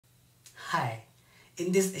Hi,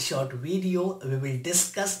 in this short video we will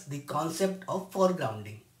discuss the concept of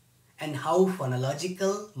foregrounding and how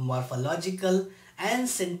phonological, morphological and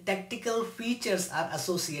syntactical features are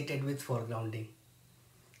associated with foregrounding.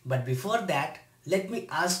 But before that, let me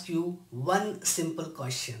ask you one simple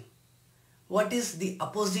question. What is the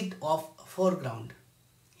opposite of foreground?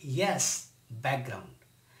 Yes, background.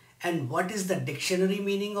 And what is the dictionary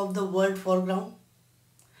meaning of the word foreground?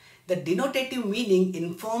 The denotative meaning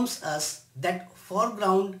informs us that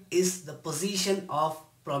foreground is the position of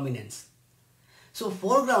prominence. So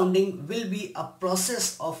foregrounding will be a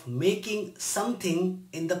process of making something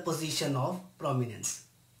in the position of prominence.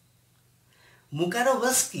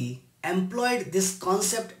 Mukařovský employed this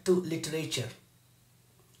concept to literature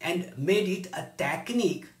and made it a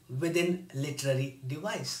technique within literary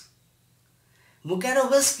device.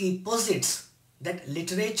 Mukařovský posits that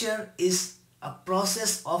literature is a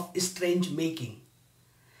process of strange making.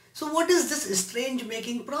 So what is this strange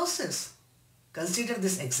making process? Consider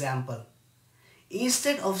this example.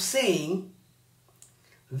 Instead of saying,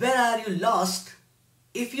 "Where are you lost?"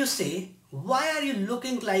 if you say, "Why are you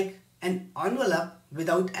looking like an envelope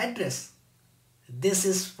without address?" This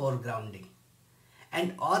is foregrounding.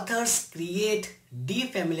 And authors create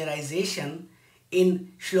defamiliarization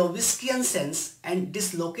in Sloviskian sense and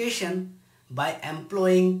dislocation by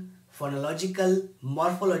employing phonological,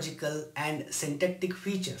 morphological and syntactic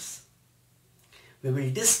features. We will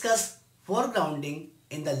discuss foregrounding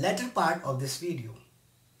in the latter part of this video.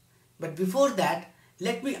 But before that,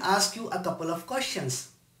 let me ask you a couple of questions.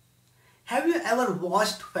 Have you ever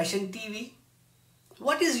watched fashion TV?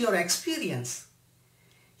 What is your experience?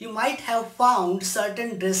 You might have found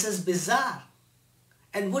certain dresses bizarre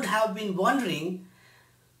and would have been wondering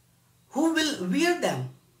who will wear them.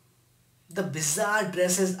 The bizarre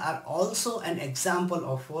dresses are also an example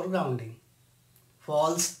of foregrounding.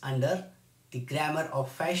 Falls under the grammar of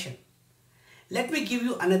fashion. Let me give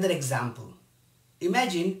you another example.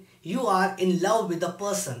 Imagine you are in love with a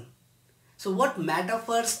person. So what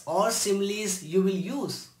metaphors or similes you will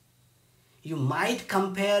use? You might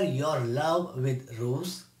compare your love with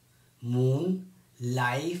rose, moon,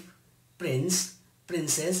 life, prince,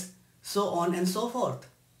 princess, so on and so forth.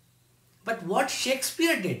 But what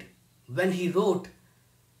Shakespeare did when he wrote,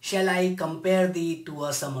 "Shall I compare thee to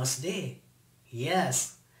a summer's day?" Yes,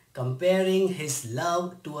 comparing his love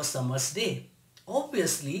to a summer's day.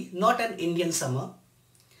 Obviously not an Indian summer.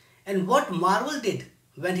 And what Marvel did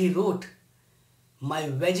when he wrote, "My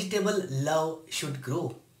vegetable love should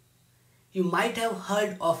grow." You might have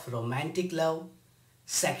heard of romantic love,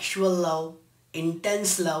 sexual love,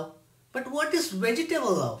 intense love, but what is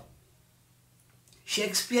vegetable love?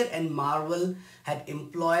 Shakespeare and Marvel had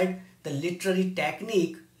employed the literary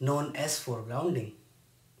technique known as foregrounding.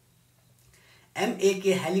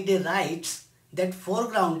 M.A.K. Halliday writes that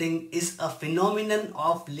foregrounding is a phenomenon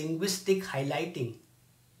of linguistic highlighting.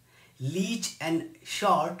 Leach and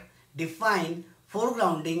Short define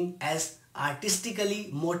foregrounding as artistically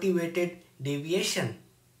motivated deviation.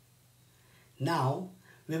 Now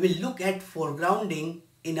we will look at foregrounding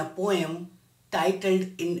in a poem titled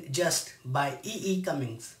 "In Just" by E.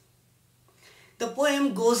 Cummings. The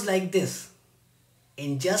poem goes like this.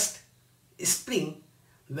 In just spring,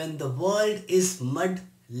 when the world is mud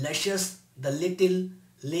luscious, the little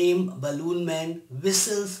lame balloon man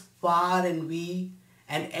whistles far and wee,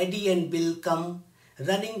 and Eddie and Bill come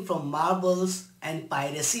running from marbles and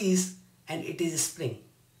piracies, and it is spring.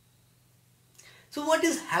 So what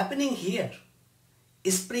is happening here?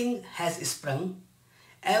 Spring has sprung,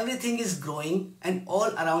 everything is growing and all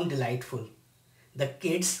around delightful. The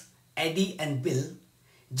kids, Eddie and Bill,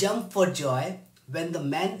 jump for joy when the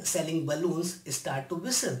man selling balloons start to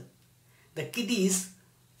whistle. The kiddies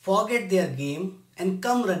forget their game and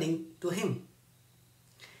come running to him.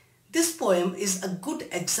 This poem is a good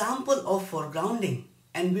example of foregrounding,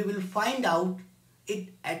 and we will find out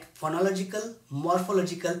it at phonological,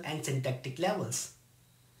 morphological and syntactic levels.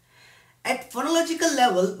 At phonological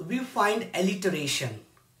level, we find alliteration.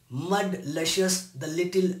 Mud luscious, the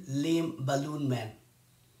little lame balloon man.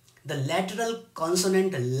 The lateral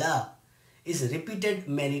consonant la is repeated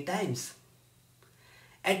many times.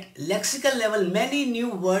 At lexical level, many new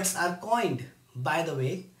words are coined. By the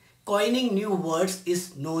way, coining new words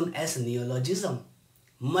is known as neologism.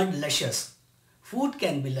 Mud luscious. Food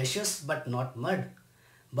can be luscious but not mud.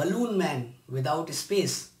 Balloon man without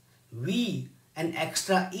space. We, an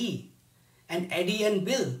extra E. And Eddie and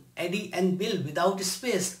Bill without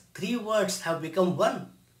space. 3 words have become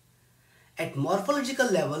one. At morphological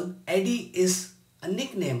level, Eddie is a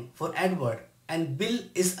nickname for Edward and Bill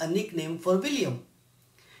is a nickname for William.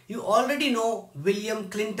 You already know William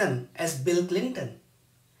Clinton as Bill Clinton.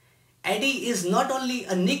 Eddie is not only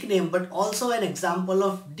a nickname but also an example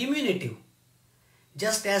of diminutive.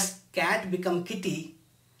 Just as cat become kitty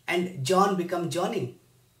and John become Johnny.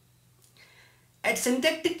 At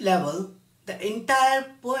syntactic level, the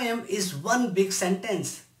entire poem is one big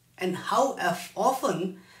sentence. And how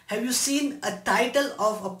often have you seen a title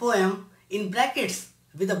of a poem in brackets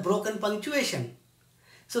with a broken punctuation?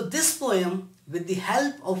 So this poem, with the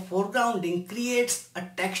help of foregrounding, creates a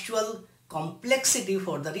textual complexity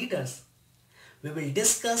for the readers. We will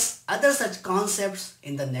discuss other such concepts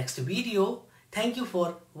in the next video. Thank you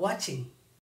for watching.